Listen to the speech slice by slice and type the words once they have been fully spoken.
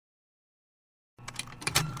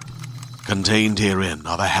Contained herein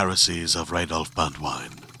are the heresies of Radolf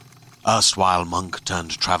Burntwine, erstwhile monk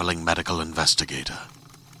turned traveling medical investigator.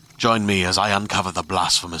 Join me as I uncover the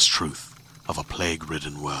blasphemous truth of a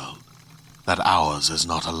plague-ridden world, that ours is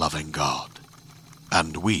not a loving God,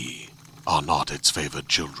 and we are not its favored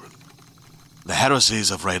children. The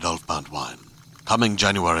heresies of Radolf Burntwine, coming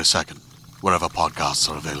January 2nd, wherever podcasts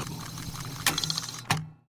are available.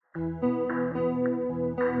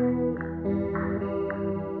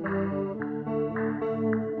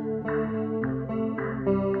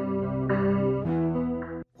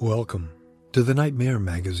 Welcome to the Nightmare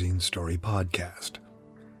Magazine Story Podcast.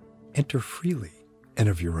 Enter freely and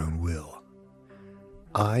of your own will.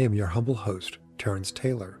 I am your humble host, Terrence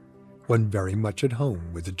Taylor, one very much at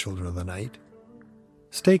home with the children of the night.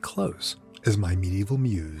 Stay close as my medieval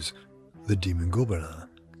muse, the Demon Gobelin,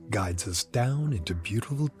 guides us down into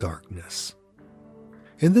beautiful darkness.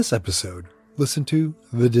 In this episode, listen to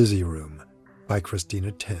The Dizzy Room by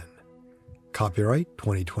Kristina 10. Copyright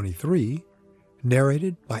 2023.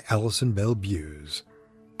 Narrated by Allison Bell Buse.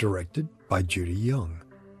 Directed by Judy Young.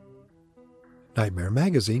 Nightmare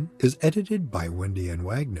Magazine is edited by Wendy Ann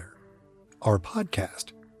Wagner. Our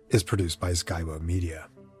podcast is produced by Skybo Media.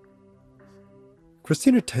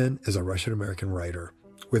 Kristina 10 is a Russian-American writer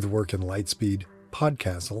with work in Lightspeed,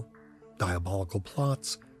 Podcastle, Diabolical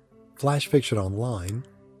Plots, Flash Fiction Online,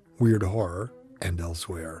 Weird Horror, and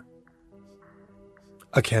elsewhere.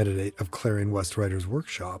 A candidate of Clarion West Writers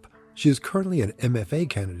Workshop, she is currently an MFA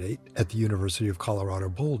candidate at the University of Colorado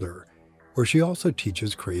Boulder, where she also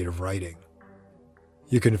teaches creative writing.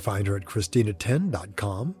 You can find her at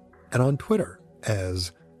Kristina10.com and on Twitter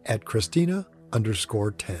as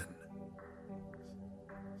 @Kristina_10.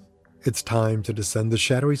 It's time to descend the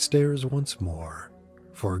shadowy stairs once more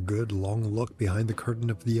for a good long look behind the curtain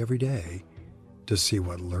of the everyday to see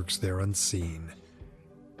what lurks there unseen.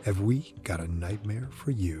 Have we got a nightmare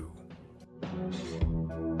for you?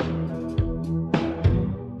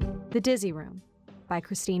 The Dizzy Room by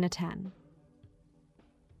Kristina 10.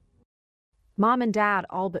 Mom and Dad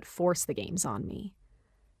all but forced the games on me.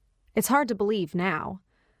 It's hard to believe now.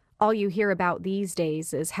 All you hear about these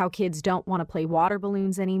days is how kids don't want to play water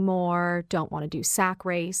balloons anymore, don't want to do sack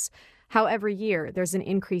race, how every year there's an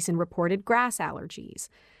increase in reported grass allergies,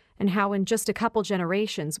 and how in just a couple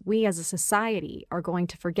generations we as a society are going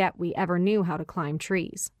to forget we ever knew how to climb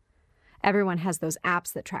trees. Everyone has those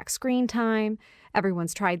apps that track screen time.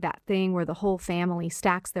 Everyone's tried that thing where the whole family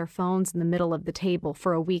stacks their phones in the middle of the table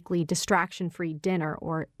for a weekly distraction-free dinner,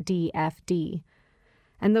 or DFD.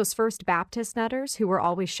 And those First Baptist nutters who were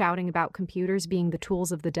always shouting about computers being the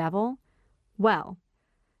tools of the devil? Well,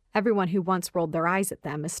 everyone who once rolled their eyes at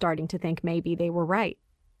them is starting to think maybe they were right.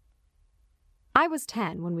 I was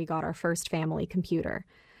 10 when we got our first family computer.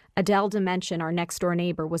 A Dell Dimension our next-door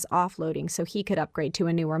neighbor was offloading so he could upgrade to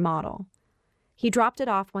a newer model. He dropped it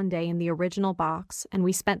off one day in the original box, and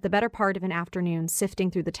we spent the better part of an afternoon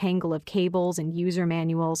sifting through the tangle of cables and user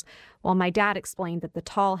manuals while my dad explained that the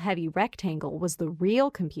tall, heavy rectangle was the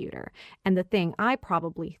real computer, and the thing I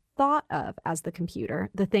probably thought of as the computer,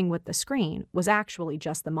 the thing with the screen, was actually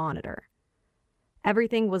just the monitor.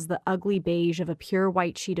 Everything was the ugly beige of a pure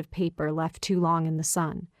white sheet of paper left too long in the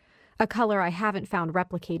sun. A color I haven't found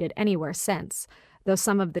replicated anywhere since, though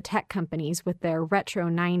some of the tech companies with their retro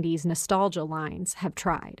 90s nostalgia lines have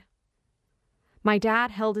tried. My dad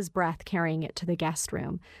held his breath carrying it to the guest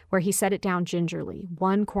room, where he set it down gingerly,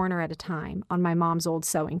 one corner at a time, on my mom's old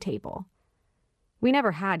sewing table. We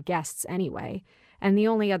never had guests anyway, and the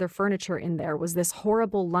only other furniture in there was this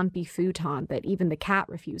horrible lumpy futon that even the cat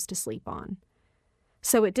refused to sleep on.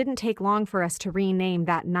 So it didn't take long for us to rename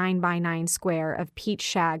that 9x9 square of peach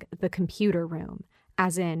shag the computer room,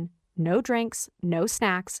 as in, no drinks, no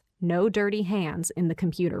snacks, no dirty hands in the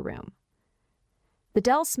computer room. The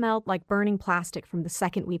Dell smelled like burning plastic from the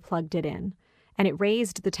second we plugged it in, and it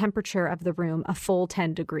raised the temperature of the room a full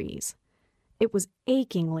 10 degrees. It was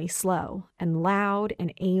achingly slow and loud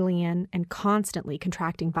and alien and constantly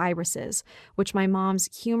contracting viruses, which my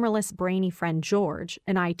mom's humorless, brainy friend George,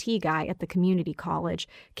 an IT guy at the community college,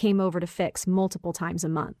 came over to fix multiple times a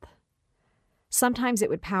month. Sometimes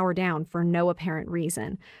it would power down for no apparent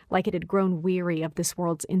reason, like it had grown weary of this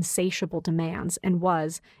world's insatiable demands and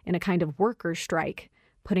was, in a kind of workers' strike,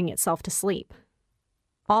 putting itself to sleep.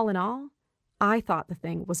 All in all, I thought the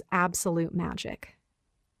thing was absolute magic.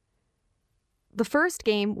 The first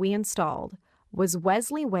game we installed was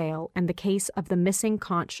Wesley Whale and the Case of the Missing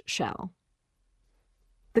Conch Shell.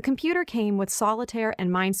 The computer came with Solitaire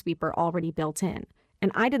and Minesweeper already built in, and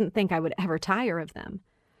I didn't think I would ever tire of them.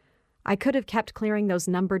 I could have kept clearing those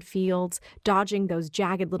numbered fields, dodging those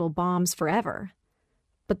jagged little bombs forever.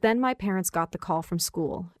 But then my parents got the call from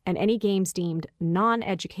school, and any games deemed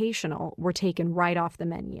non-educational were taken right off the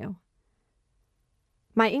menu.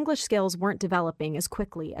 My English skills weren't developing as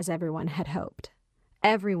quickly as everyone had hoped.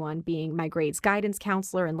 Everyone being my grade's guidance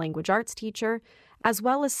counselor and language arts teacher, as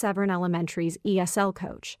well as Severn Elementary's ESL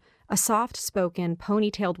coach, a soft-spoken,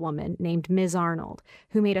 ponytailed woman named Ms. Arnold,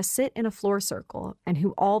 who made us sit in a floor circle and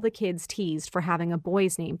who all the kids teased for having a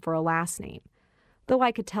boy's name for a last name, though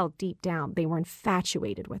I could tell deep down they were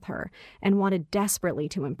infatuated with her and wanted desperately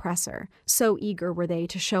to impress her, so eager were they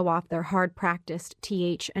to show off their hard-practiced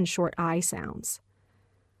TH and short I sounds.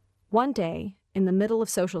 One day, in the middle of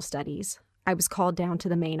social studies, I was called down to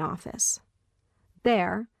the main office.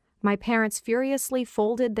 There, my parents furiously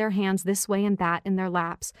folded their hands this way and that in their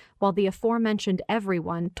laps, while the aforementioned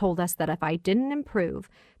everyone told us that if I didn't improve,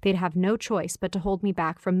 they'd have no choice but to hold me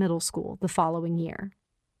back from middle school the following year.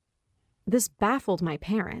 This baffled my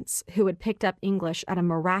parents, who had picked up English at a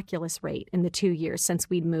miraculous rate in the 2 years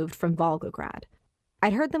since we'd moved from Volgograd.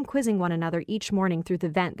 I'd heard them quizzing one another each morning through the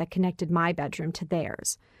vent that connected my bedroom to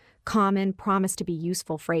theirs. Common,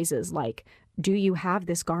 promise-to-be-useful phrases like, "Do you have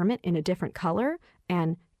this garment in a different color?"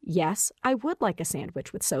 and "Yes, I would like a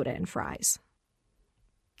sandwich with soda and fries."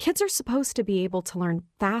 Kids are supposed to be able to learn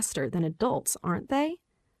faster than adults, aren't they?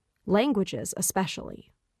 Languages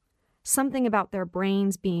especially. Something about their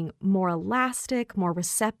brains being more elastic, more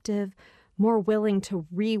receptive, more willing to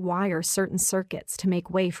rewire certain circuits to make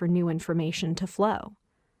way for new information to flow.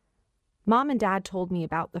 Mom and Dad told me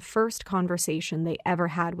about the first conversation they ever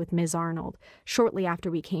had with Ms. Arnold shortly after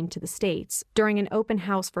we came to the States during an open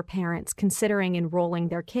house for parents considering enrolling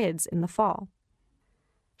their kids in the fall.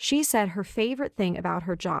 She said her favorite thing about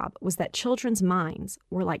her job was that children's minds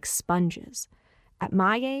were like sponges. At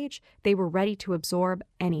my age, they were ready to absorb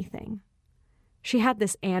anything. She had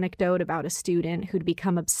this anecdote about a student who'd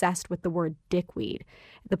become obsessed with the word dickweed,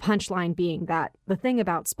 the punchline being that the thing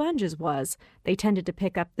about sponges was they tended to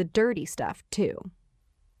pick up the dirty stuff, too.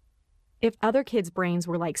 If other kids' brains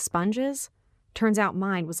were like sponges, turns out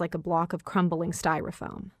mine was like a block of crumbling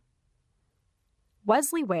styrofoam.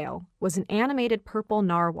 Wesley Whale was an animated purple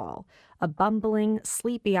narwhal, a bumbling,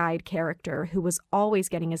 sleepy-eyed character who was always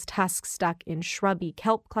getting his tusks stuck in shrubby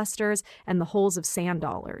kelp clusters and the holes of sand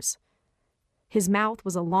dollars. His mouth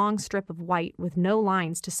was a long strip of white with no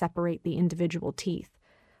lines to separate the individual teeth,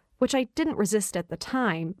 which I didn't resist at the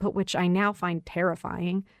time, but which I now find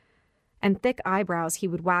terrifying, and thick eyebrows he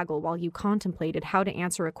would waggle while you contemplated how to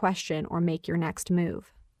answer a question or make your next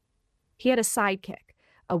move. He had a sidekick,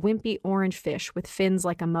 a wimpy orange fish with fins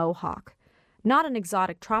like a mohawk, not an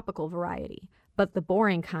exotic tropical variety, but the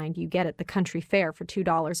boring kind you get at the country fair for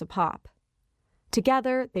 $2 a pop.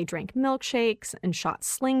 Together, they drank milkshakes and shot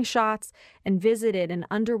slingshots and visited an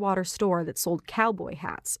underwater store that sold cowboy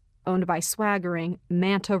hats, owned by swaggering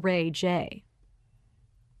Manta Ray J.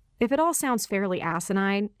 If it all sounds fairly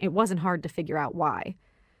asinine, it wasn't hard to figure out why.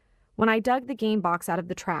 When I dug the game box out of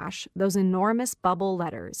the trash, those enormous bubble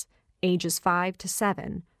letters, ages 5 to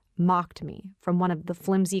 7, mocked me from one of the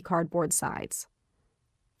flimsy cardboard sides.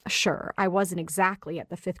 Sure, I wasn't exactly at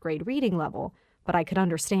the 5th grade reading level, but I could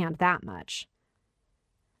understand that much.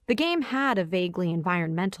 The game had a vaguely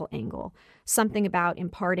environmental angle, something about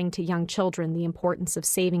imparting to young children the importance of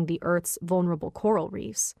saving the Earth's vulnerable coral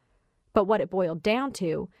reefs. But what it boiled down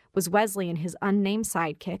to was Wesley and his unnamed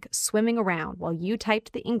sidekick swimming around while you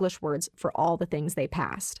typed the English words for all the things they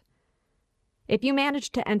passed. If you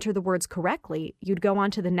managed to enter the words correctly, you'd go on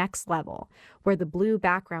to the next level, where the blue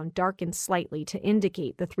background darkened slightly to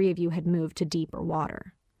indicate the three of you had moved to deeper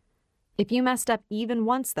water. If you messed up even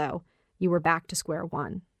once, though, you were back to square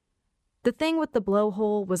one. The thing with the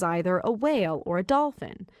blowhole was either a whale or a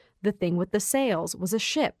dolphin. The thing with the sails was a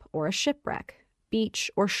ship or a shipwreck,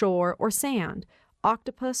 beach or shore or sand,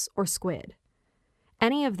 octopus or squid.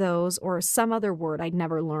 Any of those or some other word I'd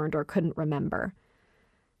never learned or couldn't remember.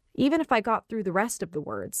 Even if I got through the rest of the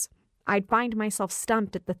words, I'd find myself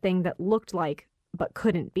stumped at the thing that looked like, but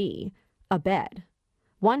couldn't be, a bed.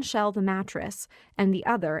 One shelved a mattress, and the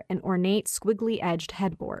other an ornate, squiggly-edged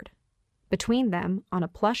headboard. Between them, on a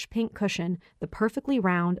plush pink cushion, the perfectly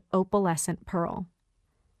round, opalescent pearl.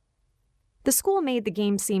 The school made the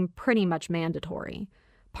game seem pretty much mandatory,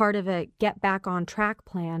 part of a get-back-on-track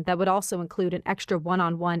plan that would also include an extra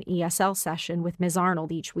one-on-one ESL session with Ms.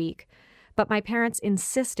 Arnold each week, but my parents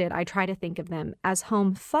insisted I try to think of them as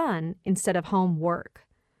home fun instead of home work.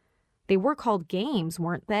 They were called games,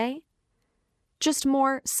 weren't they? Just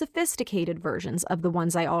more sophisticated versions of the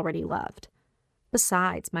ones I already loved.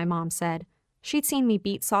 Besides, my mom said, she'd seen me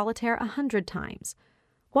beat solitaire 100 times.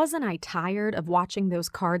 Wasn't I tired of watching those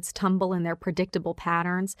cards tumble in their predictable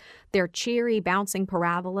patterns, their cheery, bouncing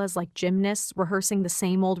parabolas like gymnasts rehearsing the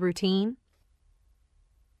same old routine?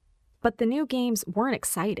 But the new games weren't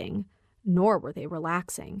exciting, nor were they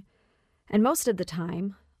relaxing. And most of the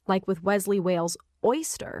time, like with Wesley Whale's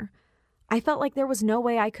Oyster, I felt like there was no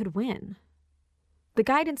way I could win. The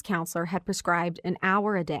guidance counselor had prescribed an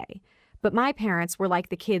hour a day, but my parents were like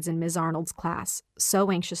the kids in Ms. Arnold's class, so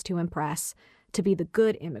anxious to impress, to be the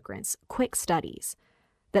good immigrants, quick studies,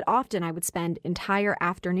 that often I would spend entire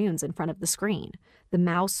afternoons in front of the screen, the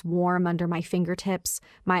mouse warm under my fingertips,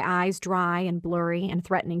 my eyes dry and blurry and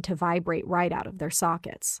threatening to vibrate right out of their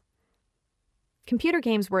sockets. Computer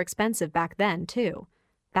games were expensive back then, too.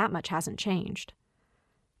 That much hasn't changed.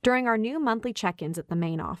 During our new monthly check-ins at the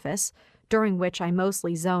main office, during which I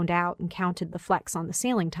mostly zoned out and counted the flecks on the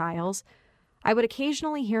ceiling tiles, I would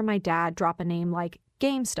occasionally hear my dad drop a name like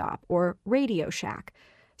GameStop or Radio Shack,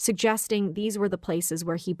 suggesting these were the places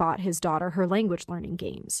where he bought his daughter her language learning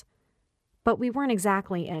games. But we weren't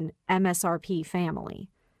exactly an MSRP family.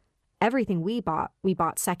 Everything we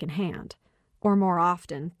bought secondhand, or more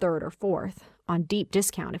often third or fourth, on deep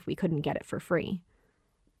discount if we couldn't get it for free.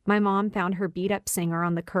 My mom found her beat-up Singer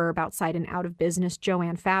on the curb outside an out-of-business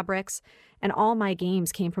Jo-Ann Fabrics, and all my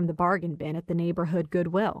games came from the bargain bin at the neighborhood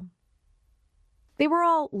Goodwill. They were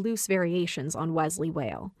all loose variations on Wesley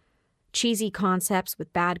Whale, cheesy concepts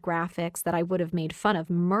with bad graphics that I would have made fun of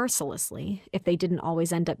mercilessly if they didn't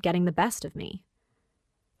always end up getting the best of me.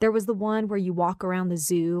 There was the one where you walk around the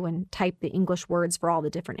zoo and type the English words for all the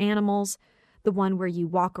different animals, the one where you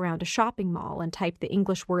walk around a shopping mall and type the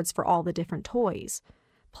English words for all the different toys,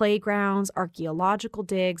 playgrounds, archaeological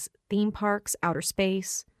digs, theme parks, outer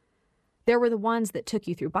space. There were the ones that took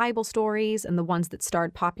you through Bible stories and the ones that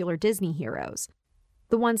starred popular Disney heroes.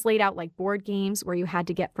 The ones laid out like board games where you had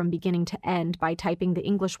to get from beginning to end by typing the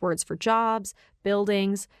English words for jobs,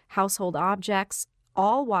 buildings, household objects,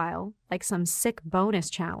 all while, like some sick bonus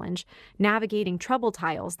challenge, navigating trouble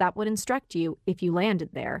tiles that would instruct you, if you landed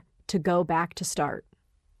there, to go back to start.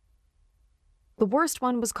 The worst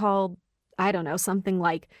one was called, I don't know, something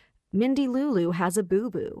like Mindy Lulu Has a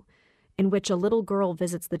Boo-Boo, in which a little girl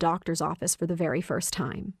visits the doctor's office for the very first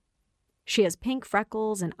time. She has pink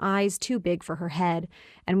freckles and eyes too big for her head,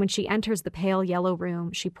 and when she enters the pale yellow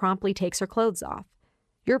room, she promptly takes her clothes off.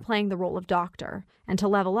 You're playing the role of doctor, and to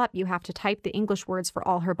level up, you have to type the English words for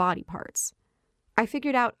all her body parts. I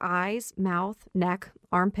figured out eyes, mouth, neck,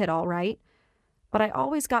 armpit all right, but I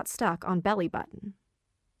always got stuck on belly button.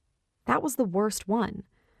 That was the worst one.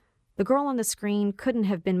 The girl on the screen couldn't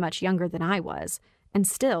have been much younger than I was, and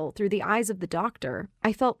still, through the eyes of the doctor,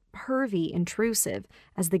 I felt pervy intrusive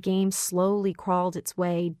as the game slowly crawled its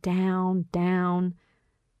way down, down.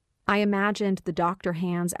 I imagined the doctor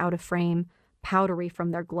hands out of frame, powdery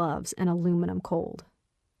from their gloves and aluminum cold.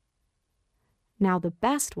 Now the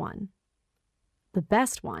best one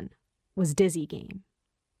was Dizzy Game.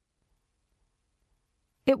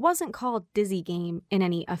 It wasn't called Dizzy Game in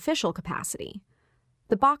any official capacity.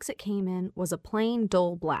 The box it came in was a plain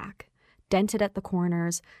dull black, dented at the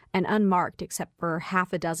corners and unmarked except for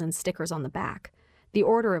half a dozen stickers on the back, the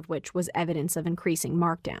order of which was evidence of increasing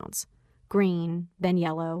markdowns. Green, then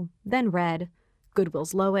yellow, then red,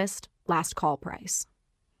 Goodwill's lowest, last call price.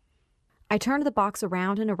 I turned the box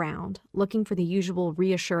around and around, looking for the usual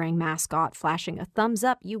reassuring mascot flashing a thumbs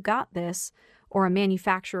up, you got this, or a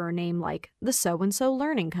manufacturer name like the So-and-so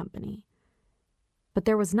Learning Company. But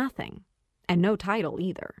there was nothing, and no title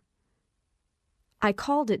either. I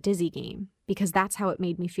called it Dizzy Game because that's how it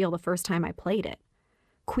made me feel the first time I played it.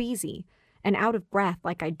 Queasy and out of breath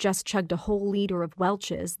like I'd just chugged a whole liter of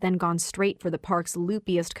Welch's, then gone straight for the park's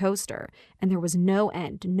loopiest coaster, and there was no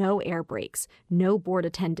end, no air brakes, no board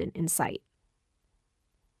attendant in sight.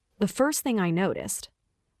 The first thing I noticed,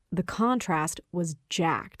 the contrast was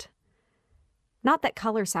jacked. Not that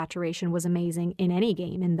color saturation was amazing in any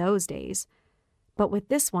game in those days, but with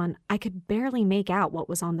this one, I could barely make out what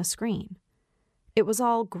was on the screen. It was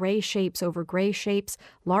all gray shapes over gray shapes,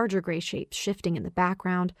 larger gray shapes shifting in the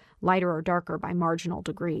background, lighter or darker by marginal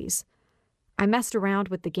degrees. I messed around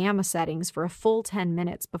with the gamma settings for a full 10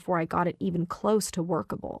 minutes before I got it even close to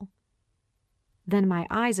workable. Then my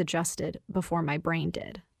eyes adjusted before my brain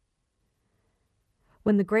did.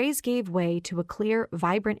 When the grays gave way to a clear,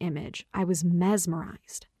 vibrant image, I was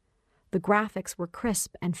mesmerized. The graphics were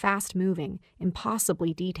crisp and fast-moving,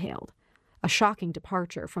 impossibly detailed. A shocking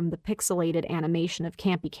departure from the pixelated animation of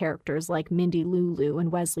campy characters like Mindy Lulu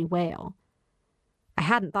and Wesley Whale. I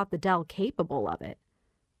hadn't thought the Dell capable of it.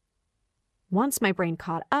 Once my brain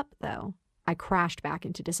caught up, though, I crashed back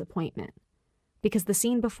into disappointment, because the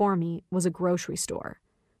scene before me was a grocery store,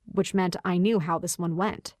 which meant I knew how this one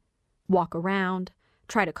went. Walk around,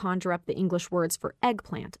 try to conjure up the English words for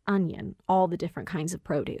eggplant, onion, all the different kinds of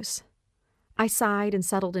produce. I sighed and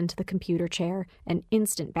settled into the computer chair, an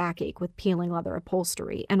instant backache with peeling leather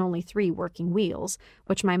upholstery and only 3 working wheels,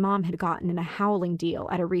 which my mom had gotten in a howling deal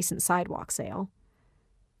at a recent sidewalk sale.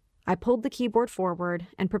 I pulled the keyboard forward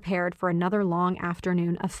and prepared for another long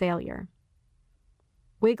afternoon of failure.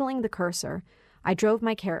 Wiggling the cursor, I drove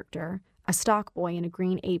my character, a stock boy in a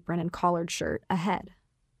green apron and collared shirt, ahead.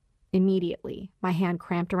 Immediately, my hand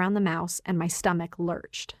cramped around the mouse and my stomach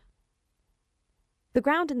lurched. The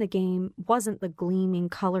ground in the game wasn't the gleaming,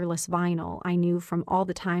 colorless vinyl I knew from all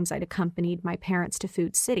the times I'd accompanied my parents to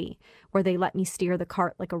Food City, where they let me steer the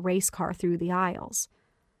cart like a race car through the aisles.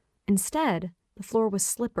 Instead, the floor was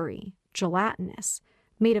slippery, gelatinous,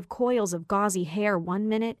 made of coils of gauzy hair one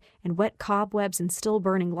minute and wet cobwebs and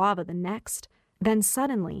still-burning lava the next. Then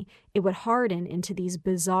suddenly, it would harden into these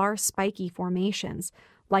bizarre, spiky formations,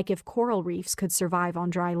 like if coral reefs could survive on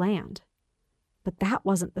dry land. But that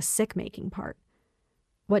wasn't the sick-making part.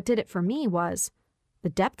 What did it for me was the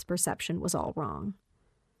depth perception was all wrong.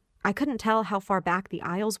 I couldn't tell how far back the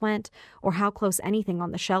aisles went or how close anything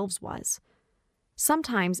on the shelves was.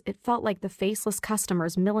 Sometimes it felt like the faceless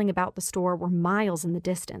customers milling about the store were miles in the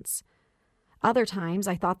distance. Other times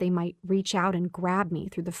I thought they might reach out and grab me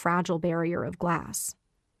through the fragile barrier of glass.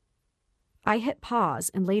 I hit pause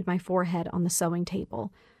and laid my forehead on the sewing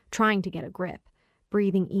table, trying to get a grip,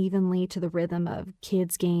 breathing evenly to the rhythm of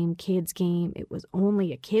kids game, it was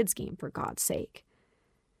only a kids game for God's sake.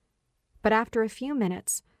 But after a few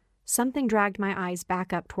minutes, something dragged my eyes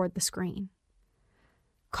back up toward the screen.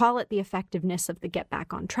 Call it the effectiveness of the Get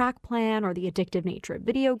Back on Track plan or the addictive nature of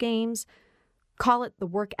video games. Call it the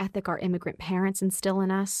work ethic our immigrant parents instill in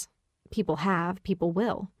us. People have, people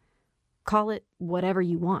will. Call it whatever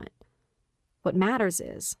you want. What matters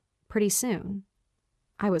is, pretty soon,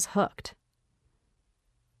 I was hooked.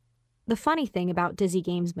 The funny thing about Dizzy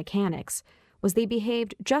Games' mechanics was they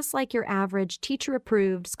behaved just like your average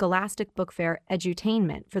teacher-approved Scholastic Book Fair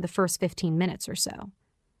edutainment for the first 15 minutes or so.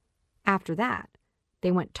 After that,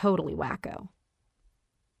 they went totally wacko.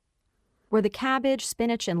 Where the cabbage,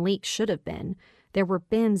 spinach, and leeks should have been, there were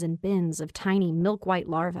bins and bins of tiny milk-white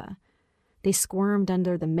larvae. They squirmed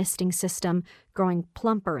under the misting system, growing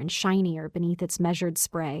plumper and shinier beneath its measured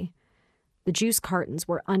spray. The juice cartons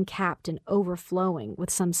were uncapped and overflowing with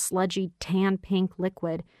some sludgy tan-pink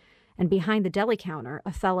liquid, and behind the deli counter,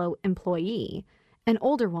 a fellow employee, an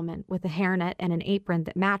older woman with a hairnet and an apron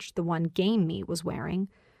that matched the one Game Me was wearing,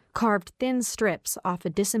 carved thin strips off a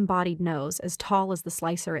disembodied nose as tall as the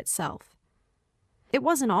slicer itself. It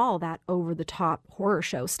wasn't all that over-the-top horror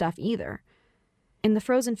show stuff either. In the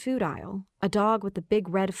frozen food aisle, a dog with a big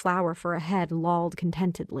red flower for a head lolled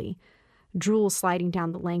contentedly, drool sliding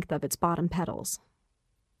down the length of its bottom petals.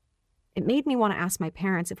 It made me want to ask my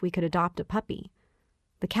parents if we could adopt a puppy.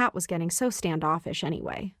 The cat was getting so standoffish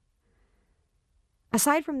anyway.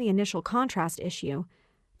 Aside from the initial contrast issue,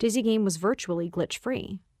 Dizzy Game was virtually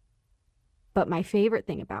glitch-free. But my favorite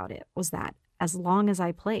thing about it was that, as long as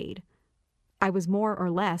I played, I was more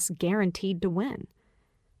or less guaranteed to win.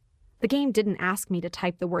 The game didn't ask me to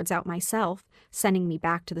type the words out myself, sending me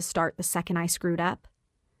back to the start the second I screwed up.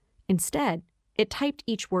 Instead, it typed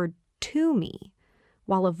each word to me,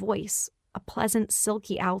 while a voice, a pleasant,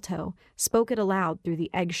 silky alto, spoke it aloud through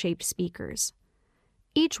the egg-shaped speakers.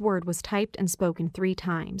 Each word was typed and spoken 3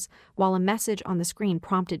 times, while a message on the screen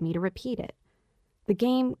prompted me to repeat it. The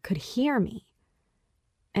game could hear me,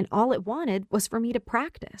 and all it wanted was for me to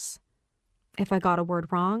practice. If I got a word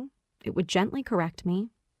wrong, it would gently correct me,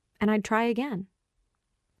 and I'd try again.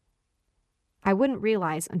 I wouldn't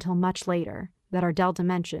realize until much later that our Dell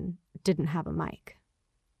Dimension didn't have a mic.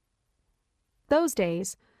 Those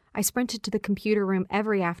days, I sprinted to the computer room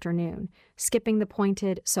every afternoon, skipping the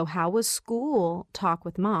pointed "so how was school" talk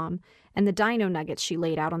with Mom and the dino nuggets she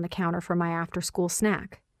laid out on the counter for my after-school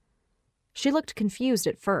snack. She looked confused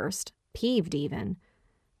at first, peeved even,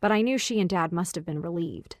 but I knew she and Dad must have been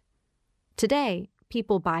relieved. Today,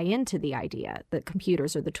 people buy into the idea that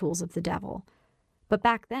computers are the tools of the devil. But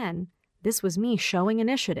back then, this was me showing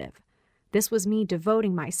initiative. This was me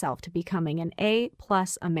devoting myself to becoming an A+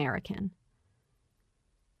 American.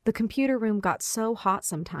 The computer room got so hot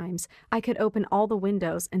sometimes, I could open all the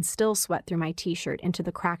windows and still sweat through my t-shirt into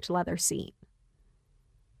the cracked leather seat.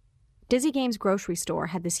 Dizzy Games grocery store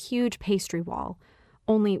had this huge pastry wall,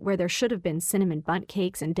 only where there should have been cinnamon bundt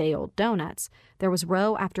cakes and day-old donuts, there was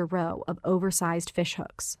row after row of oversized fish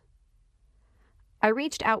hooks. I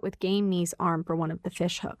reached out with Game Me's arm for one of the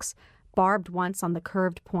fish hooks, barbed once on the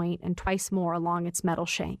curved point and twice more along its metal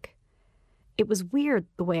shank. It was weird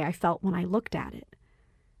the way I felt when I looked at it.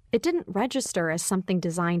 It didn't register as something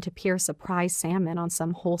designed to pierce a prize salmon on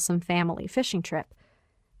some wholesome family fishing trip,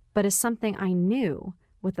 but as something I knew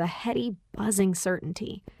with a heady, buzzing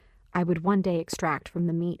certainty I would one day extract from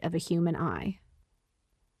the meat of a human eye.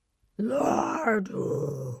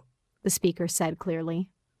 Lardo, the speaker said clearly.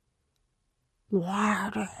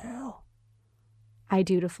 Lardo, I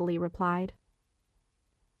dutifully replied.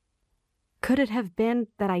 Could it have been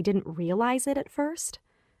that I didn't realize it at first?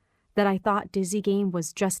 That I thought Dizzy Game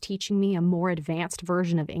was just teaching me a more advanced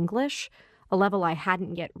version of English, a level I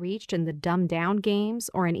hadn't yet reached in the dumbed-down games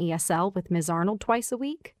or in ESL with Ms. Arnold twice a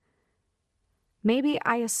week? Maybe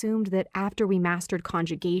I assumed that after we mastered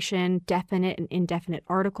conjugation, definite and indefinite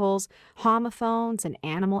articles, homophones and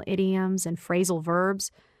animal idioms and phrasal verbs,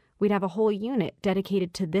 we'd have a whole unit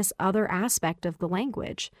dedicated to this other aspect of the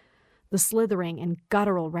language, the slithering and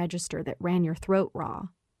guttural register that ran your throat raw.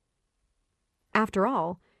 After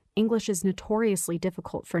all, English is notoriously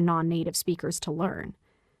difficult for non-native speakers to learn.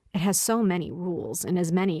 It has so many rules and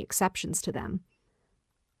as many exceptions to them.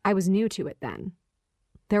 I was new to it then.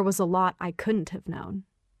 There was a lot I couldn't have known.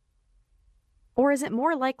 Or is it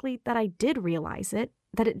more likely that I did realize it,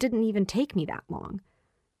 that it didn't even take me that long?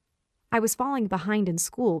 I was falling behind in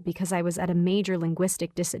school because I was at a major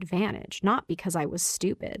linguistic disadvantage, not because I was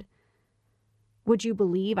stupid. Would you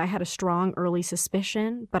believe I had a strong early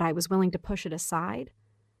suspicion, but I was willing to push it aside?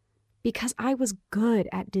 Because I was good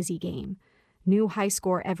at Dizzy Game, new high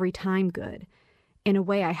score every time good, in a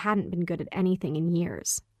way I hadn't been good at anything in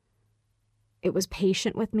years. It was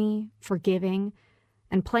patient with me, forgiving,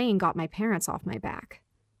 and playing got my parents off my back.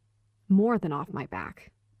 More than off my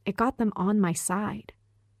back. It got them on my side.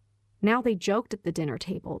 Now they joked at the dinner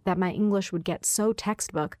table that my English would get so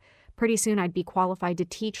textbook, pretty soon I'd be qualified to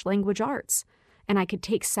teach language arts, and I could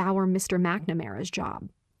take sour Mr. McNamara's job.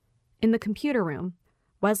 In the computer room,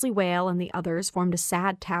 Wesley Whale and the others formed a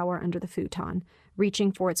sad tower under the futon,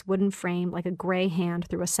 reaching for its wooden frame like a gray hand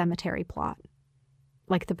through a cemetery plot.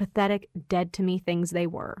 Like the pathetic, dead-to-me things they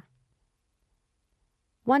were.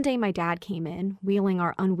 One day my dad came in, wheeling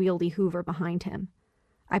our unwieldy Hoover behind him.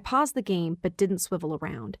 I paused the game but didn't swivel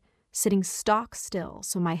around, sitting stock still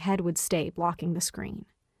so my head would stay blocking the screen.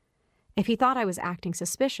 If he thought I was acting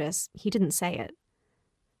suspicious, he didn't say it.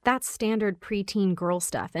 That's standard preteen girl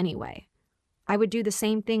stuff anyway. I would do the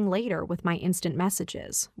same thing later with my instant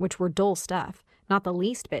messages, which were dull stuff, not the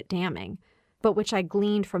least bit damning, but which I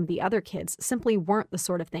gleaned from the other kids simply weren't the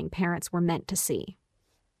sort of thing parents were meant to see.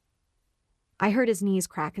 I heard his knees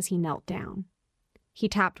crack as he knelt down. He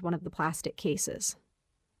tapped one of the plastic cases.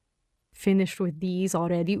 "Finished with these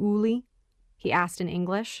already, Uli?" he asked in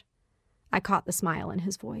English. I caught the smile in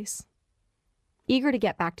his voice. Eager to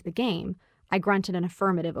get back to the game, I grunted an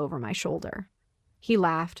affirmative over my shoulder. He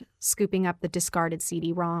laughed, scooping up the discarded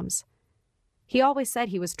CD-ROMs. He always said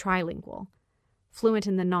he was trilingual, fluent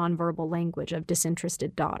in the nonverbal language of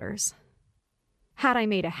disinterested daughters. Had I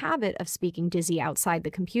made a habit of speaking Dizzy outside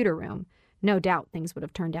the computer room, no doubt things would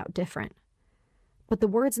have turned out different. But the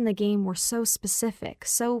words in the game were so specific,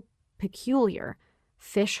 so peculiar.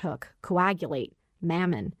 Fishhook, coagulate,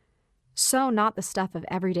 mammon. So not the stuff of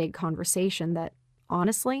everyday conversation that,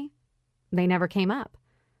 honestly, they never came up.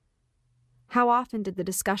 How often did the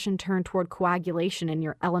discussion turn toward coagulation in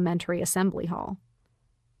your elementary assembly hall?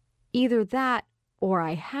 Either that, or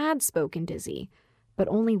I had spoken Dizzy, but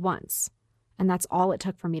only once, and that's all it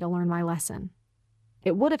took for me to learn my lesson.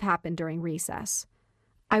 It would have happened during recess.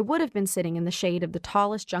 I would have been sitting in the shade of the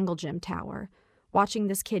tallest jungle gym tower, watching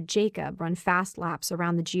this kid Jacob run fast laps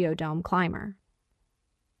around the geodome climber.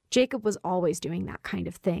 Jacob was always doing that kind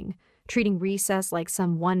of thing, treating recess like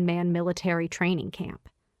some one-man military training camp.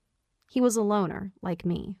 He was a loner, like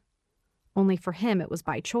me. Only for him it was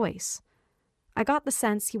by choice. I got the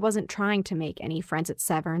sense he wasn't trying to make any friends at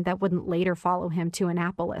Severn that wouldn't later follow him to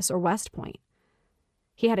Annapolis or West Point.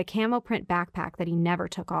 He had a camo print backpack that he never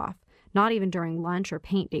took off, not even during lunch or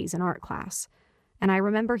paint days in art class, and I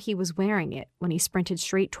remember he was wearing it when he sprinted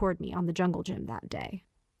straight toward me on the jungle gym that day.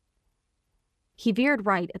 He veered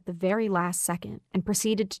right at the very last second and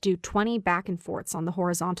proceeded to do 20 back and forths on the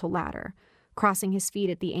horizontal ladder, crossing his feet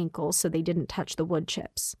at the ankles so they didn't touch the wood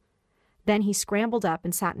chips. Then he scrambled up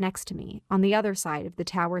and sat next to me, on the other side of the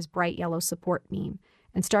tower's bright yellow support beam,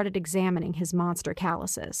 and started examining his monster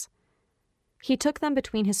calluses. He took them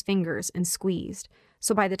between his fingers and squeezed,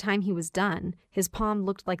 so by the time he was done, his palm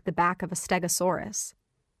looked like the back of a stegosaurus.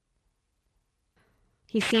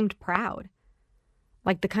 He seemed proud,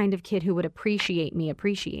 like the kind of kid who would appreciate me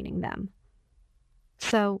appreciating them.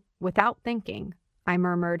 So, without thinking, I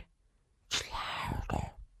murmured,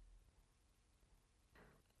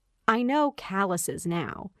 I know calluses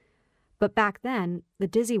now, but back then, the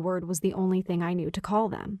dizzy word was the only thing I knew to call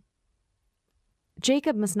them.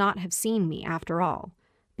 Jacob must not have seen me after all,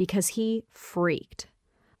 because he freaked,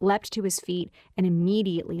 leapt to his feet, and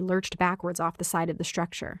immediately lurched backwards off the side of the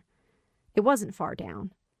structure. It wasn't far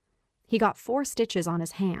down. He got 4 stitches on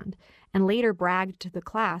his hand, and later bragged to the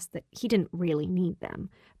class that he didn't really need them,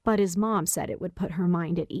 but his mom said it would put her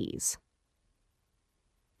mind at ease.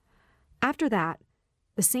 After that,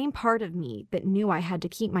 the same part of me that knew I had to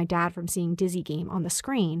keep my dad from seeing Dizzy Game on the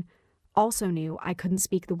screen also knew I couldn't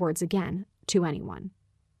speak the words again to anyone.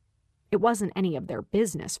 It wasn't any of their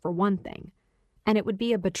business, for one thing, and it would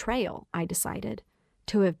be a betrayal, I decided,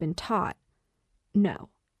 to have been taught, no,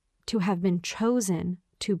 to have been chosen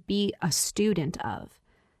to be a student of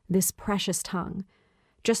this precious tongue,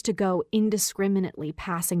 just to go indiscriminately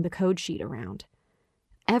passing the code sheet around.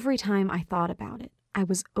 Every time I thought about it, I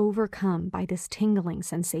was overcome by this tingling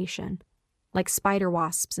sensation, like spider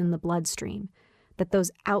wasps in the bloodstream, that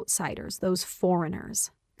those outsiders, those foreigners,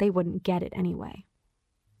 they wouldn't get it anyway.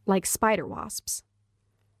 Like spider wasps.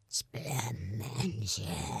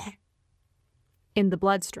 In the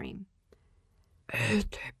bloodstream.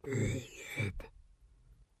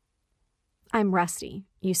 I'm rusty,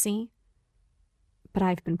 you see, but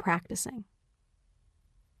I've been practicing.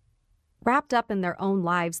 Wrapped up in their own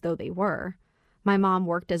lives though they were, my mom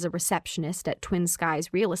worked as a receptionist at Twin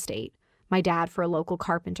Skies Real Estate, my dad for a local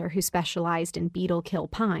carpenter who specialized in beetle kill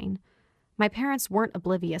pine. My parents weren't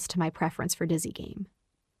oblivious to my preference for Dizzy Game.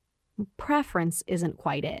 Preference isn't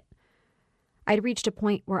quite it. I'd reached a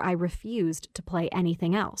point where I refused to play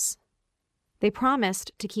anything else. They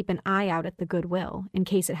promised to keep an eye out at the Goodwill in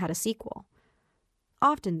case it had a sequel.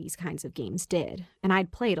 Often these kinds of games did, and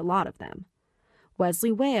I'd played a lot of them.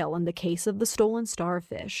 Wesley Whale in the case of the Stolen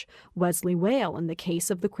Starfish, Wesley Whale in the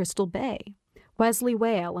case of the Crystal Bay, Wesley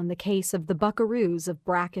Whale in the case of the Buckaroos of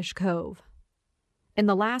Brackish Cove. In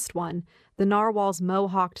the last one, the narwhal's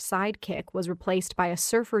mohawked sidekick was replaced by a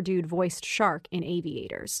surfer dude-voiced shark in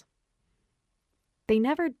Aviators. They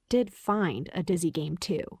never did find a Dizzy Game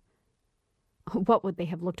 2. What would they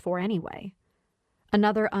have looked for anyway?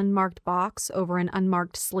 Another unmarked box over an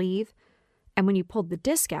unmarked sleeve, and when you pulled the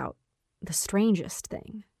disc out, the strangest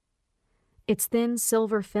thing. Its thin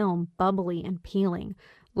silver film bubbly and peeling,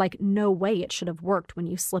 like no way it should have worked when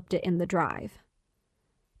you slipped it in the drive.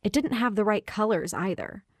 It didn't have the right colors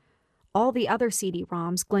either. All the other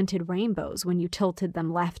CD-ROMs glinted rainbows when you tilted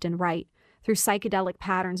them left and right, through psychedelic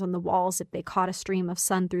patterns on the walls if they caught a stream of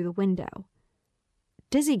sun through the window.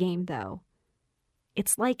 Dizzy Game, though,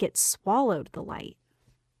 it's like it swallowed the light.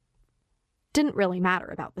 Didn't really matter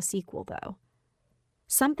about the sequel, though.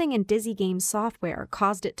 Something in Dizzy Game's software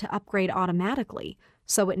caused it to upgrade automatically,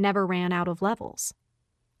 so it never ran out of levels.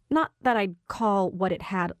 Not that I'd call what it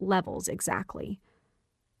had levels exactly.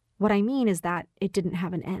 What I mean is that it didn't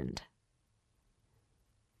have an end.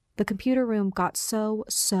 The computer room got so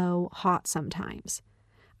hot sometimes.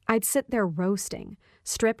 I'd sit there roasting,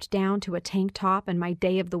 stripped down to a tank top and my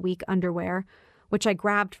day-of-the-week underwear, which I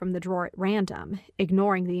grabbed from the drawer at random,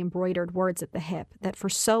 ignoring the embroidered words at the hip that for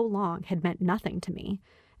so long had meant nothing to me,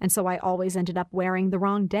 and so I always ended up wearing the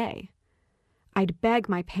wrong day. I'd beg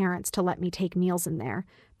my parents to let me take meals in there,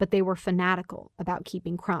 but they were fanatical about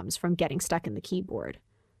keeping crumbs from getting stuck in the keyboard.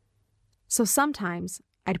 So sometimes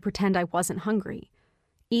I'd pretend I wasn't hungry,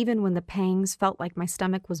 even when the pangs felt like my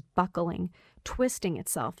stomach was buckling, twisting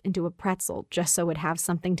itself into a pretzel just so it'd have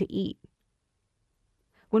something to eat.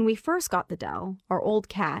 When we first got the Dell, our old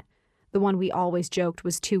cat, the one we always joked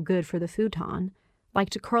was too good for the futon,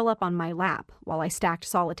 liked to curl up on my lap while I stacked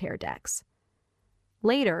solitaire decks.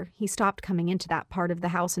 Later, he stopped coming into that part of the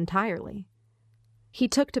house entirely. He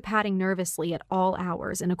took to padding nervously at all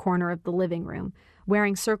hours in a corner of the living room,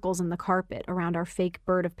 wearing circles in the carpet around our fake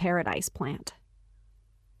bird of paradise plant.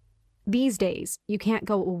 These days, you can't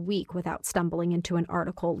go a week without stumbling into an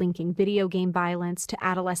article linking video game violence to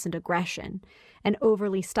adolescent aggression and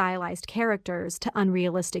overly stylized characters to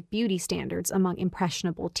unrealistic beauty standards among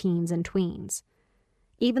impressionable teens and tweens.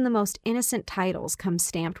 Even the most innocent titles come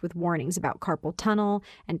stamped with warnings about carpal tunnel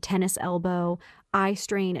and tennis elbow, eye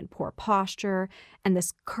strain and poor posture, and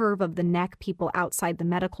this curve of the neck people outside the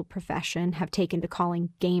medical profession have taken to calling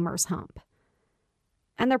gamer's hump.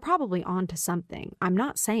 And they're probably on to something. I'm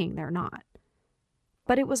not saying they're not.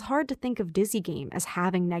 But it was hard to think of Dizzy Game as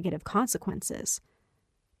having negative consequences.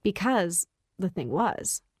 Because, the thing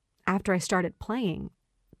was, after I started playing,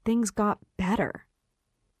 things got better.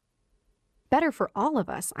 Better for all of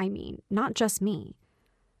us, I mean, not just me.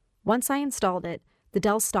 Once I installed it, the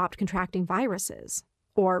Dell stopped contracting viruses.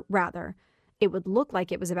 Or rather, it would look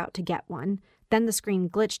like it was about to get one, Then the screen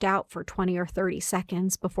glitched out for 20 or 30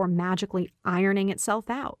 seconds before magically ironing itself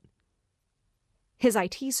out. His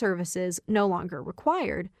IT services no longer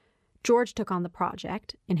required, George took on the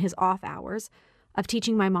project, in his off hours, of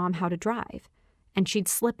teaching my mom how to drive, and she'd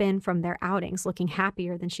slip in from their outings looking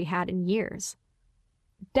happier than she had in years.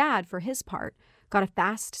 Dad, for his part, got a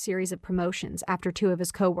fast series of promotions after 2 of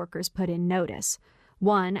his coworkers put in notice,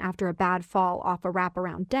 one after a bad fall off a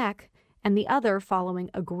wraparound deck, and the other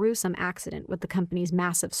following a gruesome accident with the company's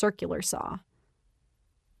massive circular saw.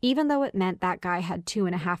 Even though it meant that guy had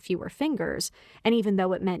 2.5 fewer fingers, and even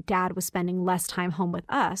though it meant Dad was spending less time home with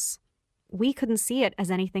us, we couldn't see it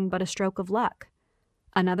as anything but a stroke of luck.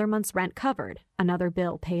 Another month's rent covered, another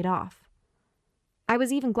bill paid off. I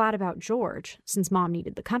was even glad about George, since Mom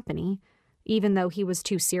needed the company, even though he was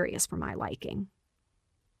too serious for my liking.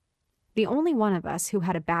 The only one of us who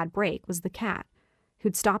had a bad break was the cat,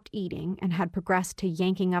 who'd stopped eating and had progressed to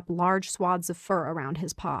yanking up large swaths of fur around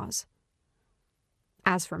his paws.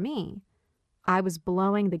 As for me, I was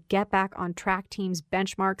blowing the Get Back on Track team's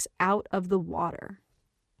benchmarks out of the water.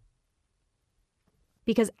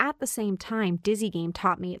 Because at the same time Dizzy Game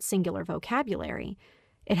taught me its singular vocabulary,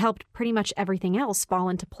 it helped pretty much everything else fall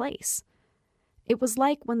into place. It was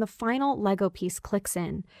like when the final Lego piece clicks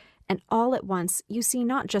in, and all at once you see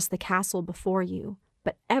not just the castle before you,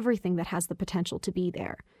 but everything that has the potential to be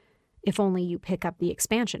there, if only you pick up the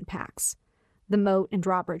expansion packs. The moat and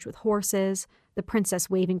drawbridge with horses, the princess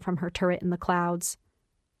waving from her turret in the clouds.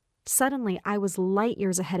 Suddenly, I was light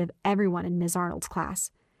years ahead of everyone in Ms. Arnold's class.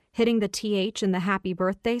 Hitting the TH in the happy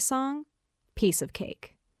birthday song? Piece of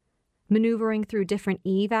cake. Maneuvering through different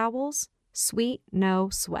E vowels? Sweet, no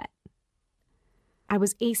sweat. I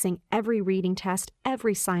was acing every reading test,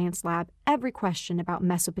 every science lab, every question about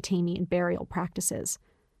Mesopotamian burial practices.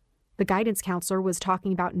 The guidance counselor was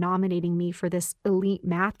talking about nominating me for this elite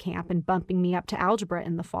math camp and bumping me up to algebra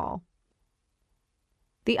in the fall.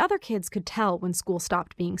 The other kids could tell when school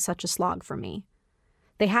stopped being such a slog for me.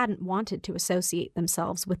 They hadn't wanted to associate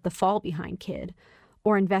themselves with the fall-behind kid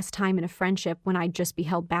or invest time in a friendship when I'd just be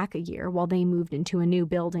held back a year while they moved into a new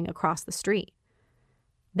building across the street.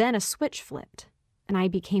 Then a switch flipped, and I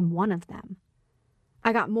became one of them.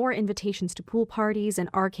 I got more invitations to pool parties and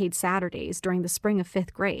arcade Saturdays during the spring of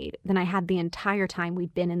 5th grade than I had the entire time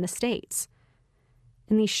we'd been in the States.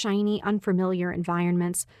 In these shiny, unfamiliar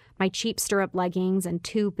environments, my cheap stirrup leggings and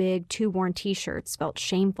 2 big, 2-worn t-shirts felt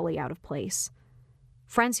shamefully out of place.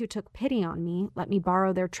 Friends who took pity on me let me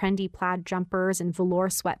borrow their trendy plaid jumpers and velour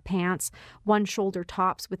sweatpants, one-shoulder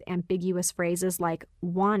tops with ambiguous phrases like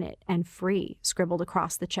 "want it" and "free" scribbled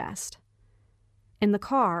across the chest. In the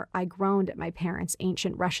car, I groaned at my parents'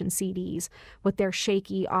 ancient Russian CDs with their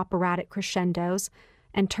shaky operatic crescendos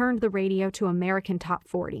and turned the radio to American Top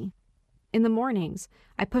 40. In the mornings,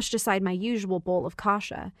 I pushed aside my usual bowl of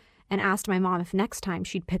kasha and asked my mom if next time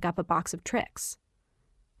she'd pick up a box of tricks.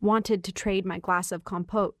 Wanted to trade my glass of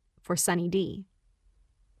compote for Sunny D.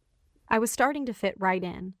 I was starting to fit right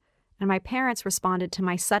in, and my parents responded to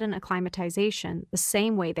my sudden acclimatization the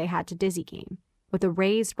same way they had to Dizzy Game, with a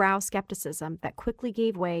raised brow skepticism that quickly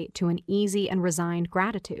gave way to an easy and resigned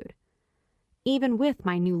gratitude. Even with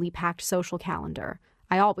my newly packed social calendar,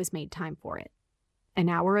 I always made time for it. An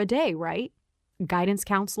hour a day, right? Guidance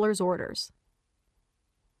counselor's orders.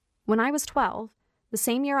 When I was 12, the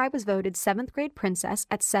same year I was voted 7th grade princess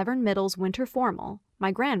at Severn Middle's winter formal, my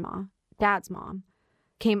grandma, Dad's mom,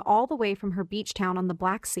 came all the way from her beach town on the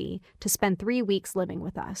Black Sea to spend 3 weeks living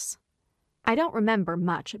with us. I don't remember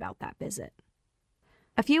much about that visit.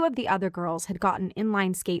 A few of the other girls had gotten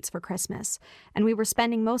inline skates for Christmas, and we were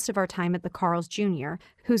spending most of our time at the Carl's Jr.,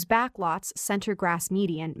 whose backlot's center grass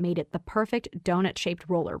median made it the perfect donut-shaped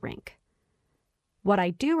roller rink. What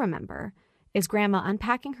I do remember is Grandma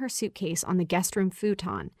unpacking her suitcase on the guest room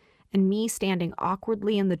futon and me standing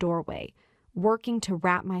awkwardly in the doorway, working to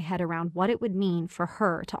wrap my head around what it would mean for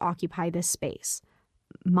her to occupy this space,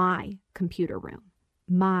 my computer room,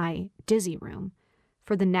 my Dizzy room,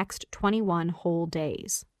 for the next 21 whole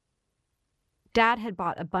days. Dad had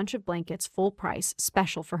bought a bunch of blankets full price,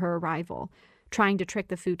 special for her arrival, trying to trick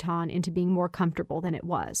the futon into being more comfortable than it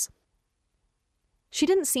was. She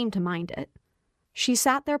didn't seem to mind it. She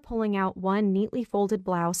sat there pulling out one neatly folded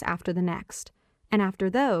blouse after the next, and after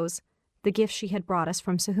those, the gifts she had brought us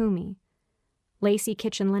from Sahumi. Lacy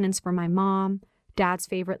kitchen linens for my mom, Dad's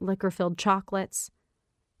favorite liquor-filled chocolates,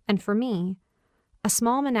 and for me, a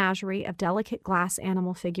small menagerie of delicate glass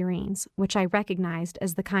animal figurines, which I recognized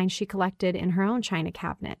as the kind she collected in her own china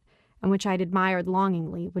cabinet, and which I'd admired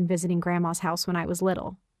longingly when visiting Grandma's house when I was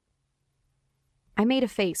little. I made a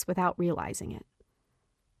face without realizing it.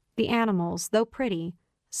 The animals, though pretty,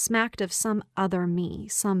 smacked of some other me,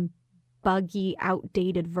 some buggy,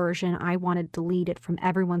 outdated version I wanted deleted from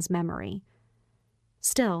everyone's memory.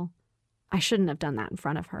 Still, I shouldn't have done that in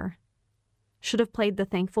front of her. Should have played the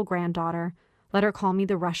thankful granddaughter, let her call me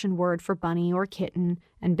the Russian word for bunny or kitten,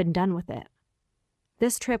 and been done with it.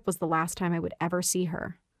 This trip was the last time I would ever see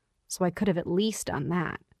her, so I could have at least done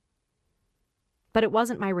that. But it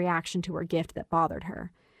wasn't my reaction to her gift that bothered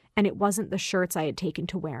her, and it wasn't the shirts I had taken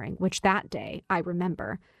to wearing, which that day, I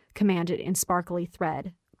remember, commanded in sparkly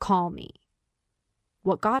thread, "Call me."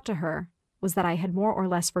 What got to her was that I had more or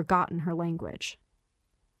less forgotten her language.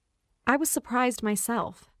 I was surprised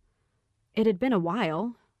myself. It had been a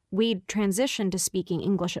while. We'd transitioned to speaking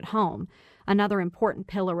English at home, another important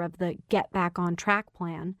pillar of the get back on track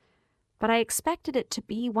plan, but I expected it to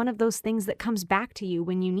be one of those things that comes back to you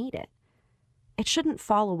when you need it. It shouldn't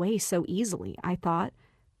fall away so easily, I thought,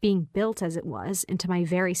 being built as it was into my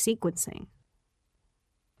very sequencing.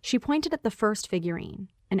 She pointed at the first figurine,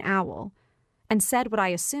 an owl, and said what I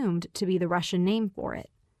assumed to be the Russian name for it.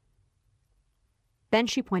 Then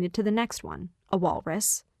she pointed to the next one, a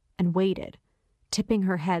walrus, and waited, tipping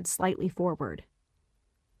her head slightly forward.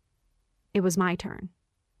 It was my turn.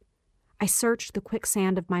 I searched the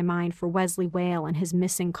quicksand of my mind for Wesley Whale and his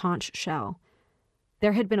missing conch shell.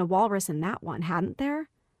 There had been a walrus in that one, hadn't there?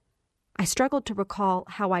 I struggled to recall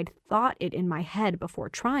how I'd thought it in my head before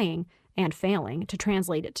trying, and failing, to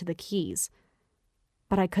translate it to the keys.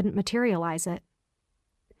 But I couldn't materialize it.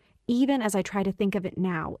 Even as I try to think of it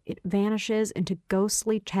now, it vanishes into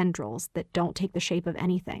ghostly tendrils that don't take the shape of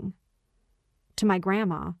anything. To my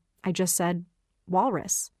grandma, I just said,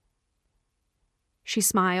 "Walrus." She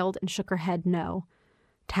smiled and shook her head no,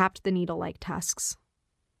 tapped the needle-like tusks.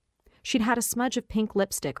 She'd had a smudge of pink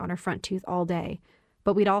lipstick on her front tooth all day,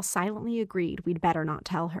 but we'd all silently agreed we'd better not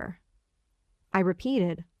tell her. I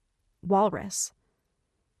repeated, "Walrus."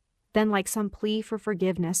 Then, like some plea for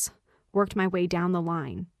forgiveness, worked my way down the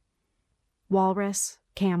line. Walrus,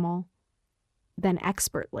 camel, then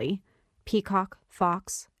expertly, peacock,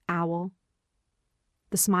 fox, owl.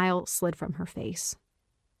 The smile slid from her face.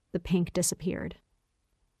 The pink disappeared.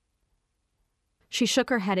 She shook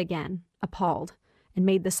her head again, appalled, and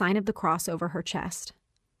made the sign of the cross over her chest.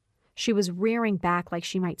 She was rearing back like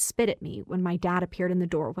she might spit at me when my dad appeared in the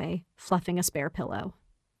doorway, fluffing a spare pillow.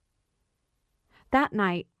 That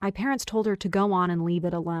night, my parents told her to go on and leave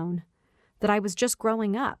it alone, that I was just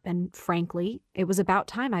growing up, and frankly, it was about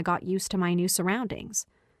time I got used to my new surroundings.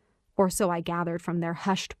 Or so I gathered from their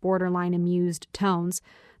hushed, borderline amused tones,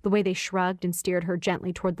 the way they shrugged and steered her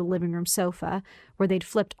gently toward the living room sofa, where they'd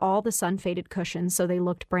flipped all the sun-faded cushions so they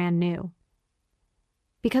looked brand new.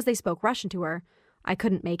 Because they spoke Russian to her, I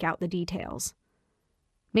couldn't make out the details.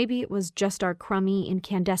 Maybe it was just our crummy,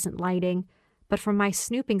 incandescent lighting, but from my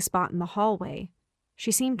snooping spot in the hallway,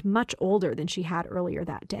 she seemed much older than she had earlier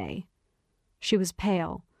that day. She was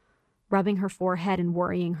pale, rubbing her forehead and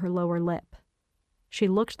worrying her lower lip. She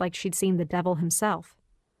looked like she'd seen the devil himself.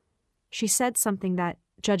 She said something that,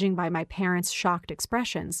 judging by my parents' shocked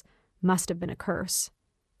expressions, must have been a curse,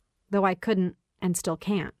 though I couldn't, and still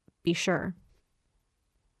can't, be sure.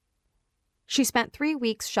 She spent 3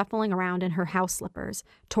 weeks shuffling around in her house slippers,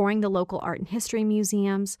 touring the local art and history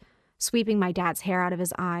museums, sweeping my dad's hair out of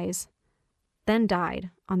his eyes, then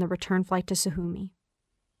died on the return flight to Suhumi.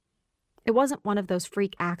 It wasn't one of those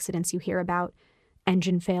freak accidents you hear about,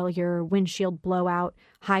 engine failure, windshield blowout,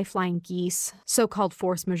 high-flying geese, so-called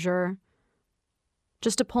force majeure.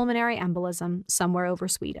 Just a pulmonary embolism somewhere over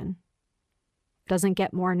Sweden. Doesn't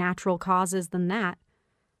get more natural causes than that.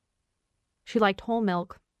 She liked whole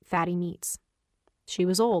milk, fatty meats. She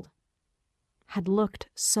was old. Had looked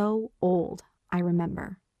so old, I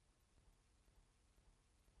remember.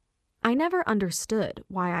 I never understood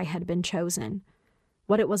why I had been chosen,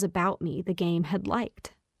 what it was about me the game had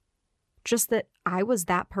liked. Just that I was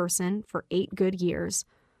that person for 8 good years,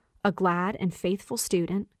 a glad and faithful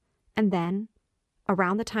student, and then,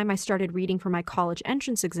 around the time I started reading for my college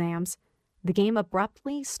entrance exams, the game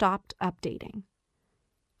abruptly stopped updating.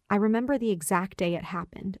 I remember the exact day it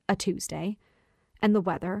happened, a Tuesday, and the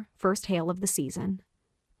weather, first hail of the season,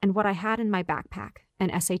 and what I had in my backpack,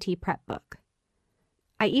 an SAT prep book.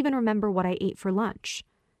 I even remember what I ate for lunch,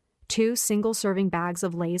 2 single-serving bags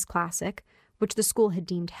of Lay's Classic, which the school had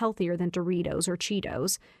deemed healthier than Doritos or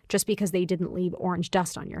Cheetos, just because they didn't leave orange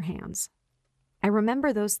dust on your hands. I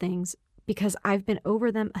remember those things because I've been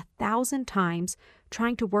over them 1,000 times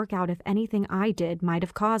trying to work out if anything I did might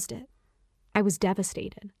have caused it. I was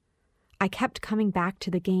devastated. I kept coming back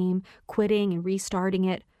to the game, quitting and restarting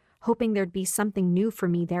it, hoping there'd be something new for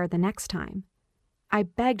me there the next time. I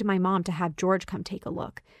begged my mom to have George come take a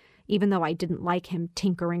look, even though I didn't like him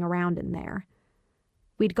tinkering around in there.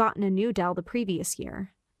 We'd gotten a new Dell the previous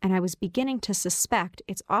year, and I was beginning to suspect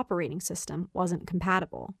its operating system wasn't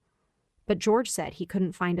compatible. But George said he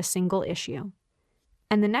couldn't find a single issue.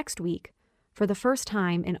 And the next week, for the first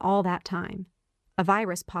time in all that time, a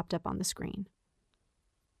virus popped up on the screen.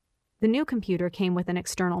 The new computer came with an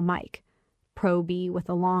external mic, Pro-B with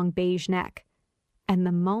a long beige neck, and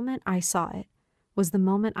the moment I saw it was the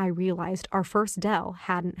moment I realized our first Dell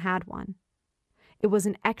hadn't had one. It was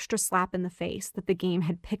an extra slap in the face that the game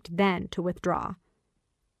had picked then to withdraw.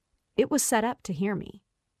 It was set up to hear me.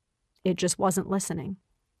 It just wasn't listening.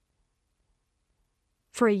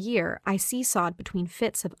 For a year, I seesawed between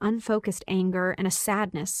fits of unfocused anger and a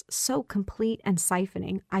sadness so complete and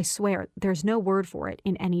siphoning, I swear there's no word for it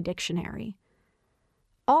in any dictionary.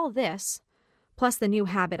 All this, plus the new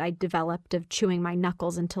habit I'd developed of chewing my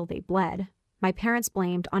knuckles until they bled, my parents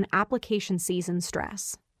blamed on application season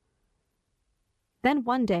stress. Then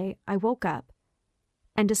one day, I woke up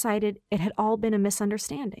and decided it had all been a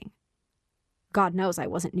misunderstanding. God knows I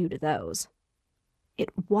wasn't new to those. It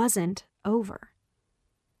wasn't over.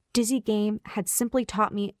 Dizzy Game had simply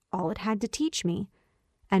taught me all it had to teach me,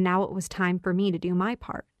 and now it was time for me to do my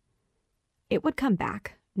part. It would come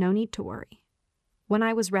back, no need to worry. When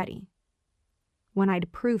I was ready. When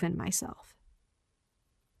I'd proven myself.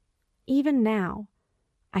 Even now,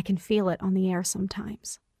 I can feel it on the air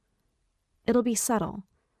sometimes. It'll be subtle,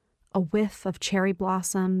 a whiff of cherry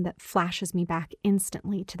blossom that flashes me back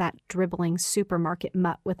instantly to that dribbling supermarket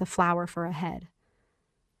mutt with a flower for a head.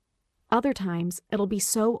 Other times, it'll be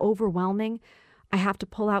so overwhelming, I have to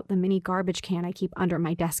pull out the mini garbage can I keep under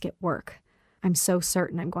my desk at work. I'm so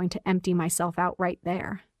certain I'm going to empty myself out right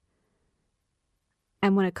there.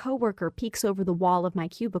 And when a coworker peeks over the wall of my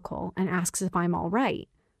cubicle and asks if I'm all right,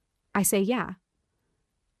 I say yeah.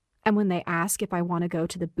 And when they ask if I want to go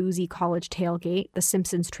to the boozy college tailgate, the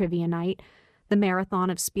Simpsons trivia night, the marathon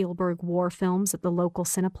of Spielberg war films at the local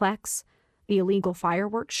Cineplex, the illegal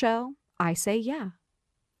fireworks show, I say yeah.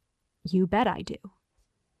 You bet I do.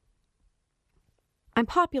 I'm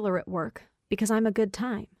popular at work because I'm a good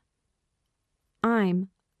time. I'm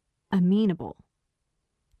amenable,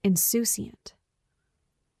 insouciant.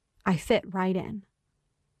 I fit right in.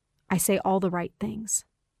 I say all the right things.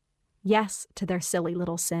 Yes to their silly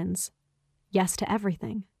little sins. Yes to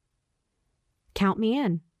everything. Count me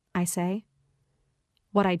in, I say.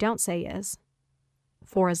 What I don't say is,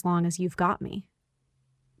 for as long as you've got me.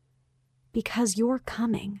 Because you're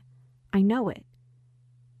coming. I know it.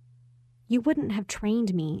 You wouldn't have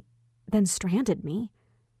trained me, then stranded me,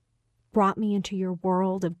 brought me into your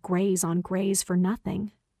world of grays on grays for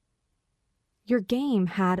nothing. Your game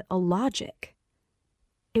had a logic.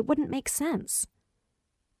 It wouldn't make sense.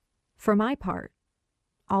 For my part,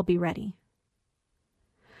 I'll be ready.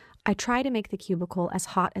 I try to make the cubicle as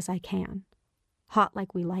hot as I can, hot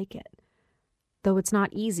like we like it, though it's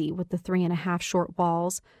not easy with the 3.5 short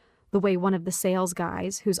walls, the way one of the sales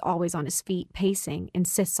guys, who's always on his feet pacing,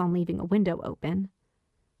 insists on leaving a window open.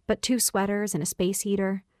 But 2 sweaters and a space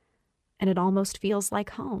heater, and it almost feels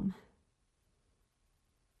like home.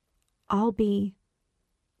 I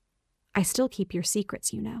still keep your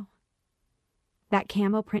secrets, you know. That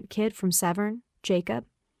camo print kid from Severn, Jacob,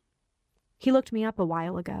 he looked me up a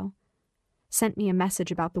while ago, sent me a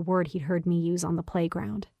message about the word he'd heard me use on the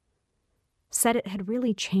playground. Said it had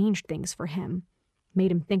really changed things for him,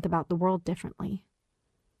 made him think about the world differently.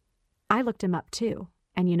 I looked him up too,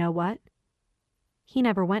 and you know what? He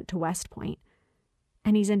never went to West Point,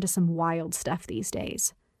 and he's into some wild stuff these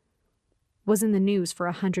days. Was in the news for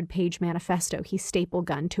a 100-page manifesto he staple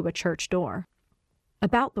gunned to a church door.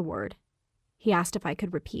 About the word, he asked if I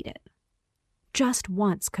could repeat it. Just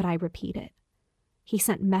once could I repeat it. He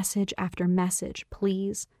sent message after message,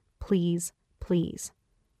 please, please, please.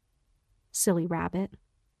 Silly rabbit.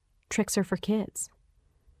 Tricks are for kids.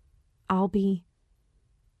 I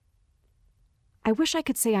wish I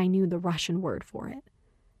could say I knew the Russian word for it.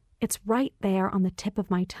 It's right there on the tip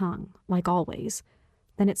of my tongue, like always.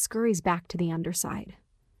 Then it scurries back to the underside.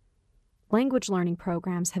 Language learning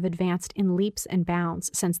programs have advanced in leaps and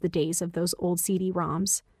bounds since the days of those old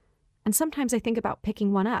CD-ROMs. And sometimes I think about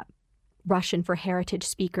picking one up. Russian for Heritage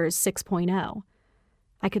Speakers 6.0.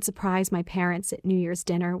 I could surprise my parents at New Year's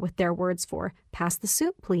dinner with their words for, pass the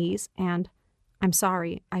soup, please, and I'm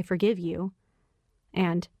sorry, I forgive you,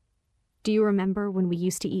 and do you remember when we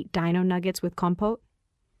used to eat dino nuggets with compote?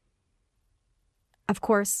 Of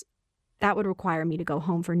course, that would require me to go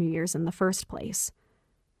home for New Year's in the first place.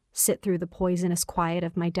 Sit through the poisonous quiet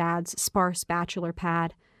of my dad's sparse bachelor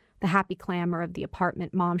pad, the happy clamor of the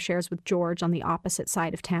apartment Mom shares with George on the opposite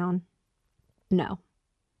side of town. No.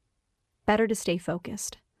 better to stay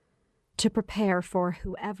focused, to prepare for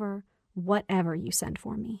whoever, whatever you send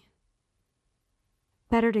for me.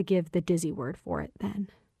 Better to give the dizzy word for it then.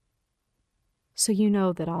 So you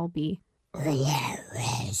know that I'll be...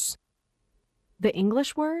 The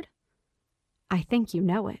English word? I think you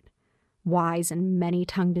know it. Wise and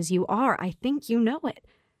many-tongued as you are, I think you know it.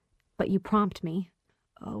 But you prompt me.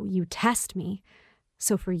 Oh, you test me.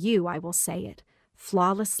 So for you, I will say it,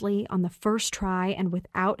 flawlessly on the first try and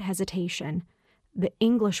without hesitation. The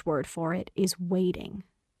English word for it is waiting.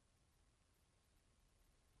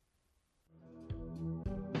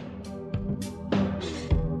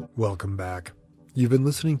 Welcome back. You've been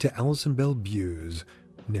listening to Alison Bell Buse,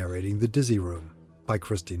 narrating The Dizzy Room by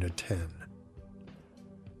Kristina 10.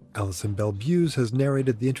 Alison Bell Buse has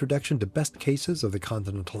narrated the introduction to Best Cases of the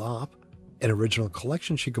Continental Op, an original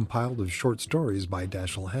collection she compiled of short stories by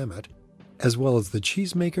Dashiell Hammett, as well as The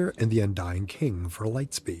Cheesemaker and The Undying King for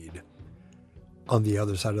Lightspeed. On the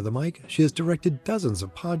other side of the mic, she has directed dozens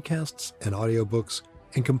of podcasts and audiobooks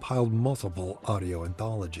and compiled multiple audio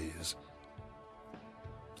anthologies.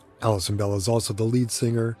 Alison Bell is also the lead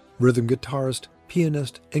singer, rhythm guitarist,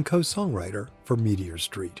 pianist, and co-songwriter for Meteor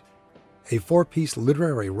Street, a four-piece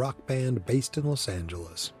literary rock band based in Los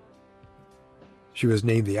Angeles. She was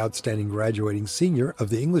named the Outstanding Graduating Senior of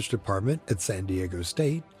the English Department at San Diego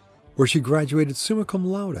State, where she graduated summa cum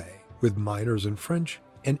laude with minors in French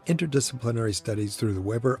and interdisciplinary studies through the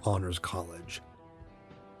Weber Honors College.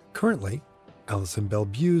 Currently, Alison Bell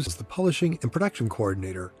Buse is the publishing and production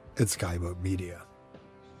coordinator at Skyboat Media.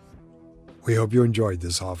 We hope you enjoyed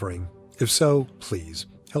this offering. If so, please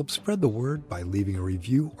help spread the word by leaving a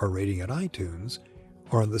review or rating at iTunes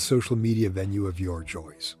or on the social media venue of your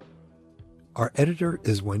choice. Our editor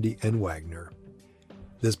is Wendy N. Wagner.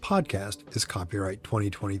 This podcast is copyright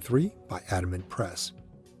 2023 by Adamant Press.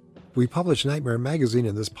 We publish Nightmare Magazine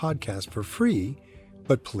and this podcast for free,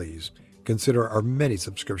 but please consider our many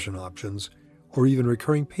subscription options or even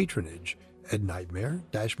recurring patronage at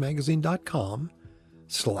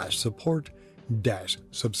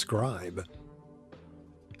nightmare-magazine.com/support-subscribe.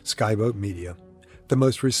 Skyboat Media, the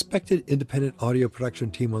most respected independent audio production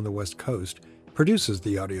team on the West Coast, produces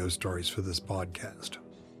the audio stories for this podcast.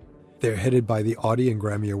 They're headed by the Audie and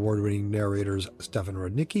Grammy Award-winning narrators Stefan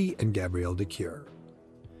Rudnicki and Gabrielle DeCure.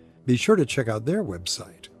 Be sure to check out their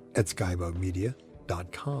website at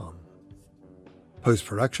skyboatmedia.com.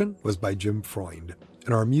 Post-production was by Jim Freund,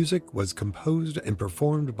 and our music was composed and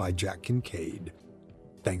performed by Jack Kincaid.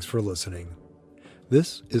 Thanks for listening.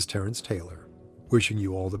 This is Terrence Taylor, wishing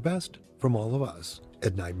you all the best from all of us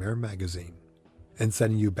at Nightmare Magazine, and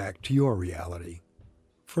sending you back to your reality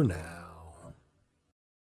for now.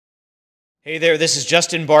 Hey there, this is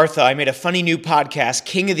Justin Bartha. I made a funny new podcast,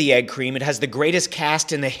 King of the Egg Cream. It has the greatest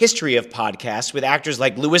cast in the history of podcasts with actors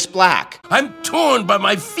like Louis Black. I'm torn by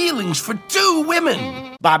my feelings for two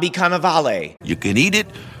women. Bobby Cannavale. You can eat it,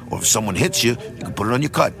 or if someone hits you, you can put it on your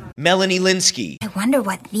cut. Melanie Linsky. I wonder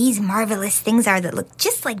what these marvelous things are that look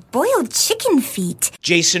just like boiled chicken feet.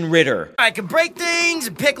 Jason Ritter. I can break things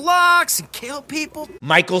and pick locks and kill people.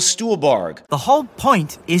 Michael Stuhlbarg. The whole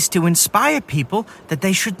point is to inspire people that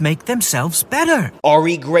they should make themselves better.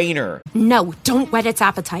 Ari Grainer. No, don't whet its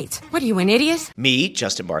appetite. What are you, an idiot? Me,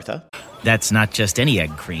 Justin Bartha. That's not just any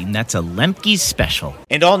egg cream, that's a Lemke's special.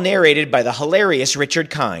 And all narrated by the hilarious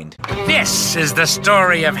Richard Kind. This is the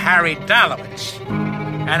story of Harry Dalowitz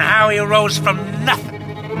and how he rose from nothing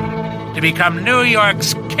to become New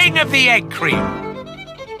York's King of the Egg Cream.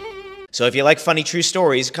 So if you like funny true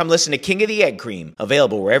stories, come listen to King of the Egg Cream,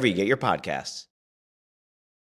 available wherever you get your podcasts.